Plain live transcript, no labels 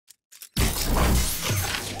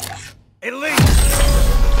Elite!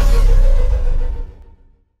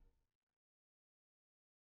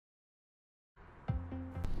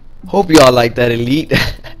 Hope y'all like that, Elite.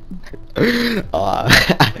 That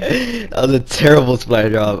was a terrible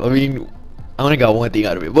splash job. I mean, I only got one thing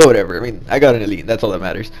out of it, but whatever. I mean, I got an Elite. That's all that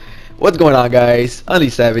matters. What's going on, guys?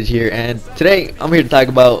 Unleashed Savage here, and today I'm here to talk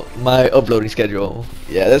about my uploading schedule.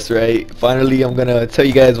 Yeah, that's right. Finally, I'm gonna tell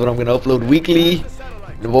you guys what I'm gonna upload weekly.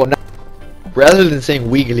 Well, not, rather than saying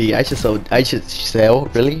weekly, I should say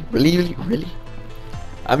really.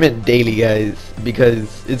 I meant daily, guys,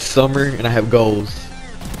 because it's summer and I have goals.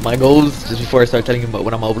 My goals, just before I start telling you about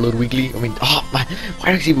when I'm gonna upload weekly, I mean, why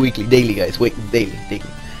do I say weekly? Daily, guys, wait, daily.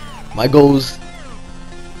 My goals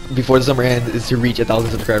before the summer ends is to reach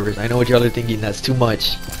 1,000 subscribers. I know what y'all are thinking, that's too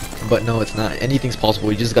much, but no, it's not. Anything's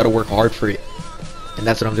possible, you just gotta work hard for it. And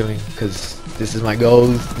that's what I'm doing, because this is my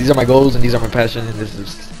goals. These are my goals and these are my passion, and this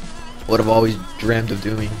is what I've always dreamed of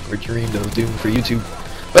doing, or dreamed of doing for YouTube.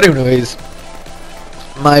 But anyways,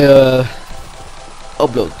 my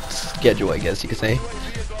upload schedule, I guess you could say.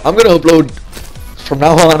 I'm gonna upload from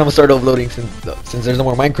now on. I'm gonna start uploading since there's no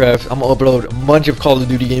more Minecraft. I'm gonna upload a bunch of Call of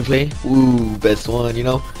Duty gameplay. Ooh, best one, you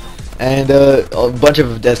know, and a bunch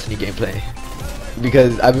of Destiny gameplay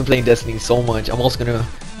because I've been playing Destiny so much. I'm also gonna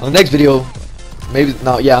on the next video, maybe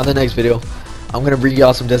not. Yeah, on the next video, I'm gonna bring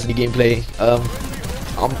y'all some Destiny gameplay.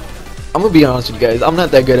 I'm gonna be honest with you guys. I'm not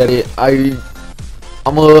that good at it.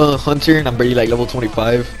 I'm a hunter and I'm barely like level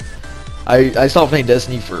 25. I stopped playing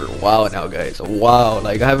Destiny for a while now, guys. A while.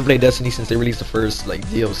 Like, I haven't played Destiny since they released the first like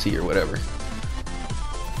DLC or whatever.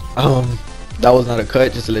 That was not a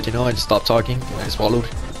cut, just to let you know. I just stopped talking. I swallowed.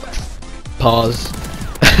 Pause.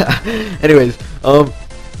 Anyways,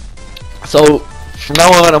 so from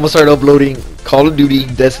now on, I'm gonna start uploading Call of Duty,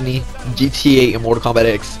 Destiny, GTA, and Mortal Kombat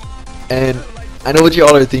X. And I know what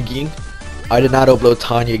y'all are thinking. I did not upload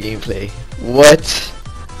Tanya gameplay. What?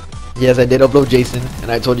 Yes, I did upload Jason, and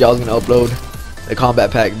I told you I was gonna upload the combat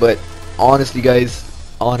pack, but honestly, guys,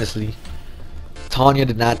 Tanya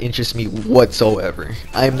did not interest me whatsoever.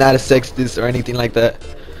 I am not a sexist or anything like that.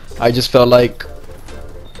 I just felt like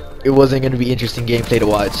it wasn't gonna be interesting gameplay to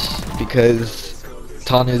watch because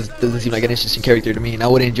Tanya doesn't seem like an interesting character to me, and I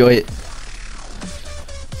wouldn't enjoy it.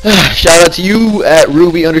 Shout out to you at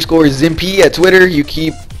Ruby_Zimpy at Twitter. You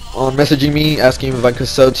keep on messaging me asking if I could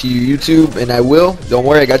sub to your YouTube, and I will. Don't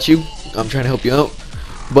worry, I got you. I'm trying to help you out.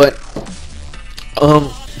 But I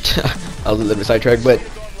was a little bit sidetracked, but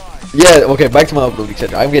yeah, okay, back to my uploading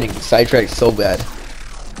schedule. I'm getting sidetracked so bad.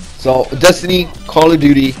 So Destiny, Call of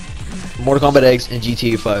Duty, Mortal Kombat X, and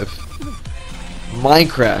GTA 5.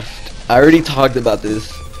 Minecraft, I already talked about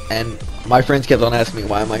this, and my friends kept on asking me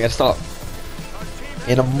why am I gonna stop.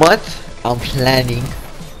 In a month, I'm planning.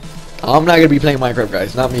 I'm not gonna be playing Minecraft,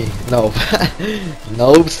 guys. Not me. No.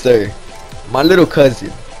 No, sir. My little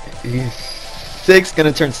cousin. He's 6,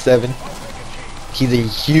 gonna turn 7. He's a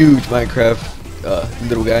huge Minecraft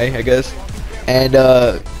little guy, I guess. And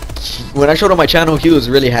when I showed him my channel, he was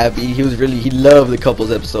really happy. He loved the couples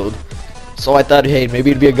episode. So I thought, hey, maybe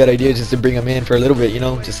it'd be a good idea just to bring him in for a little bit, you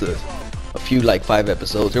know, just a few like 5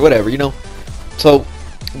 episodes or whatever, you know. So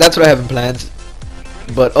that's what I have in plans.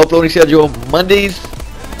 But uploading schedule Mondays.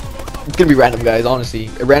 It's gonna be random, guys, honestly.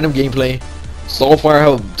 A random gameplay. So far, I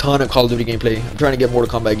have a ton of Call of Duty gameplay. I'm trying to get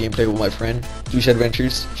Mortal Kombat gameplay with my friend, Douche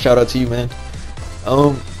Adventures. Shout out to you, man.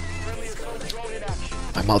 My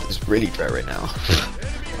mouth is really dry right now.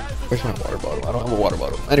 Where's my water bottle? I don't have a water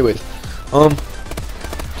bottle. Anyways,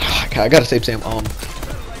 I gotta save Sam.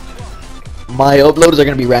 My uploads are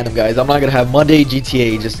gonna be random, guys. I'm not gonna have Monday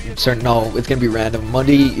GTA, just certain. No, it's gonna be random.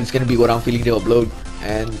 Monday, it's gonna be what I'm feeling to upload,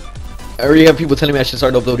 and I already have people telling me I should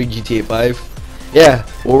start uploading GTA 5. Yeah,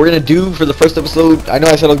 what we're gonna do for the first episode, I know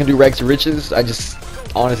I said I was gonna do Rags to Riches. I just,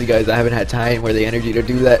 honestly, guys, I haven't had time or the energy to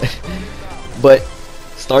do that. But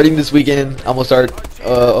starting this weekend, I'm gonna start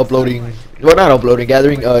uploading, well, not uploading,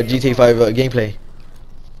 gathering GTA 5 gameplay.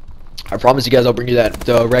 I promise you guys I'll bring you that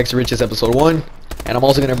Rags to Riches episode 1, and I'm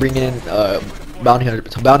also gonna bring in Bounty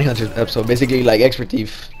Hunter episode, basically like Expert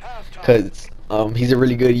Thief, cause he's a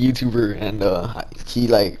really good YouTuber, and he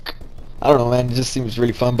like, I don't know, man, it just seems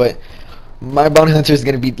really fun. But my Bounty Hunter is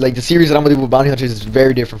gonna be like the series that I'm gonna do with Bounty Hunters is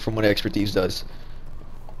very different from what Expert Thieves does.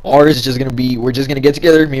 Ours is just gonna be, we're just gonna get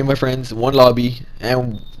together, me and my friends, one lobby,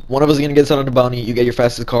 and one of us is gonna get set on the bounty. You get your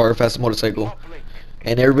fastest car, fastest motorcycle,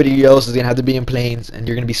 and everybody else is gonna have to be in planes, and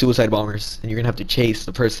you're gonna be suicide bombers, and you're gonna have to chase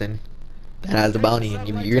the person that has the bounty, and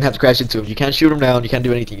you're gonna have to crash into them. You can't shoot them down, you can't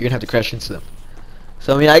do anything. You're gonna have to crash into them.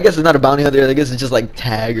 So I mean, I guess it's not a bounty hunter. I guess it's just like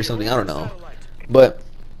tag or something. I don't know, but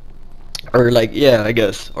or like, yeah, I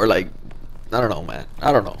guess, or like, I don't know, man.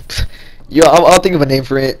 I don't know. Yo, I'll think of a name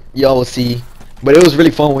for it. Y'all will see. But it was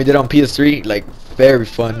really fun when we did it on PS3. Like, very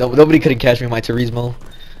fun. Nobody couldn't catch me in my Turismo.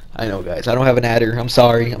 I know, guys. I don't have an adder. I'm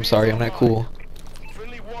sorry. I'm sorry. I'm not cool.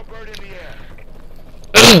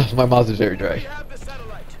 My mouth is very dry.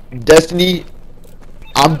 Destiny.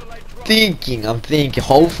 I'm thinking.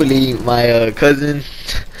 Hopefully, my cousin,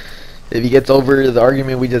 if he gets over the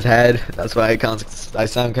argument we just had, that's why I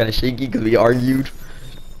sound kind of shaky because we argued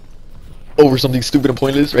over something stupid and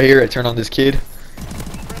pointless. Right here, I turn on this kid.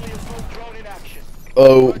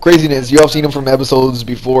 Oh, craziness. You all seen him from episodes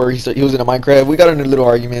before. He was in a Minecraft. We got in a little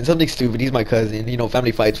argument. Something stupid. He's my cousin. You know,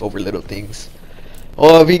 family fights over little things.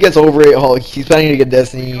 Oh, if he gets over it, oh, he's planning to get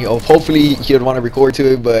Destiny. Oh, hopefully he would want to record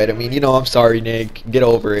to it. But, I mean, you know, I'm sorry, Nick. Get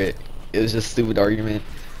over it. It was just a stupid argument.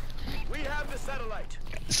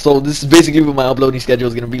 So this is basically what my uploading schedule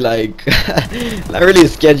is going to be like. Not really a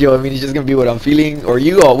schedule. I mean, it's just going to be what I'm feeling. Or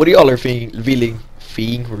you all. What do y'all are feeling?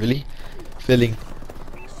 Feeling? Really? Feeling.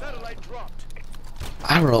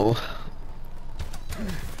 I don't know.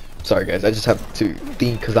 Sorry guys, I just have to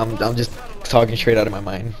think because I'm just talking straight out of my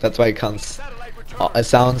mind. That's why it counts. It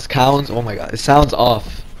sounds counts. Oh my god, it sounds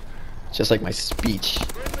off, just like my speech.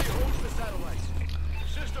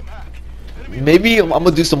 Maybe I'm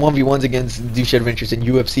gonna do some 1v1s against Douche Adventures in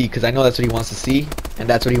UFC because I know that's what he wants to see and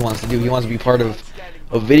that's what he wants to do. He wants to be part of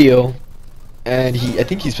a video, and I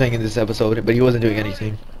think he's playing in this episode, but he wasn't doing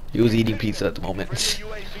anything. He was eating pizza at the moment.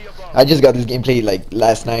 I just got this gameplay like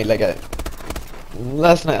last night,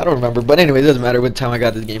 last night, I don't remember, but anyway, it doesn't matter what time I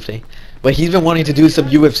got this gameplay. But he's been wanting to do some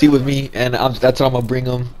UFC with me, and that's what I'm gonna bring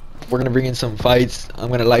him. We're gonna bring in some fights. I'm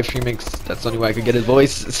gonna live stream it. That's the only way I could get his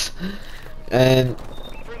voice. And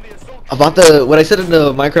about what I said in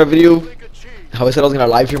the Minecraft video, how I said I was gonna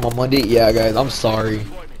live stream on Monday. Yeah, guys, I'm sorry.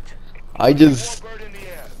 I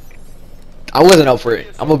wasn't up for it.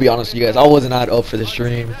 I'm gonna be honest with you guys. I was not up for the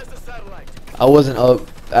stream. I wasn't up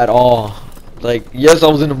at all. Like, yes, I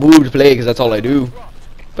was in the mood to play because that's all I do,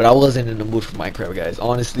 but I wasn't in the mood for Minecraft, guys.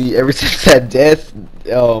 Honestly, ever since that death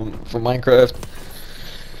from Minecraft,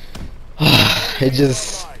 it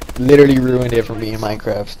just literally ruined it for me in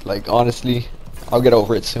Minecraft. Like, honestly, I'll get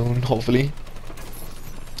over it soon, hopefully.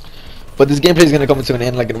 But this gameplay is gonna come to an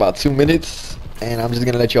end like in about 2 minutes, and I'm just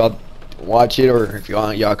gonna let y'all watch it, or if you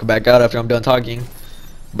want, y'all come back out after I'm done talking.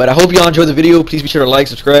 But I hope y'all enjoyed the video. Please be sure to like,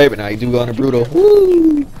 subscribe, and I do go on a brutal.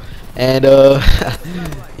 Woo! And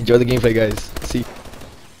enjoy the gameplay, guys. See.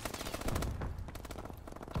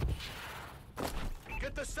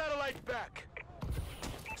 Get the satellite back.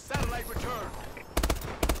 Satellite returned.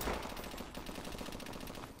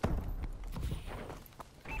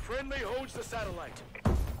 Friendly holds the satellite.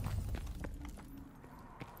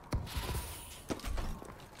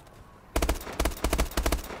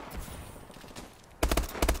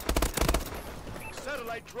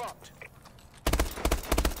 Satellite dropped.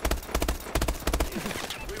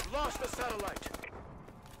 We've lost the satellite.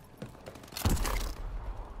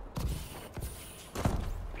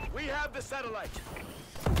 We have the satellite.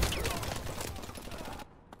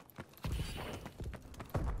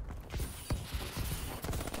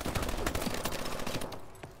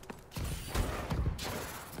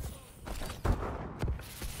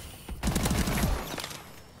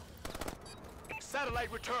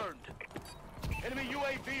 Satellite returned. Enemy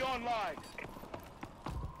UAV online.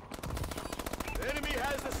 The enemy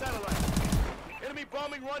has the satellite. Enemy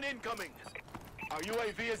bombing run incoming. Our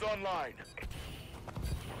UAV is online.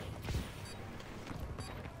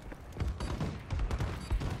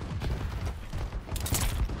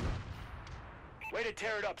 Way to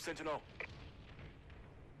tear it up, Sentinel.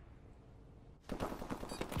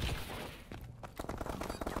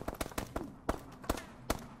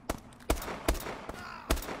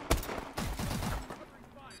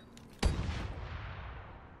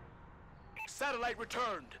 Satellite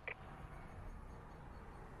returned.